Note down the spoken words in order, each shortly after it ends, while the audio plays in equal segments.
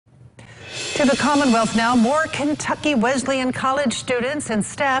To the Commonwealth now, more Kentucky Wesleyan College students and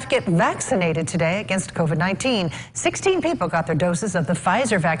staff get vaccinated today against COVID-19. 16 people got their doses of the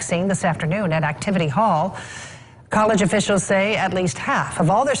Pfizer vaccine this afternoon at Activity Hall. College officials say at least half of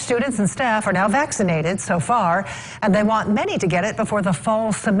all their students and staff are now vaccinated so far, and they want many to get it before the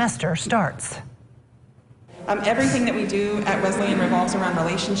fall semester starts. Everything that we do at Wesleyan revolves around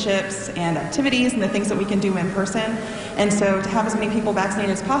relationships and activities and the things that we can do in person. And so to have as many people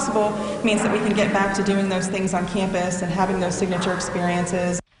vaccinated as possible means that we can get back to doing those things on campus and having those signature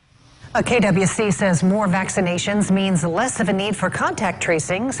experiences. KWC says more vaccinations means less of a need for contact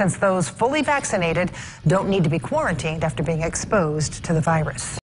tracing, since those fully vaccinated don't need to be quarantined after being exposed to the virus.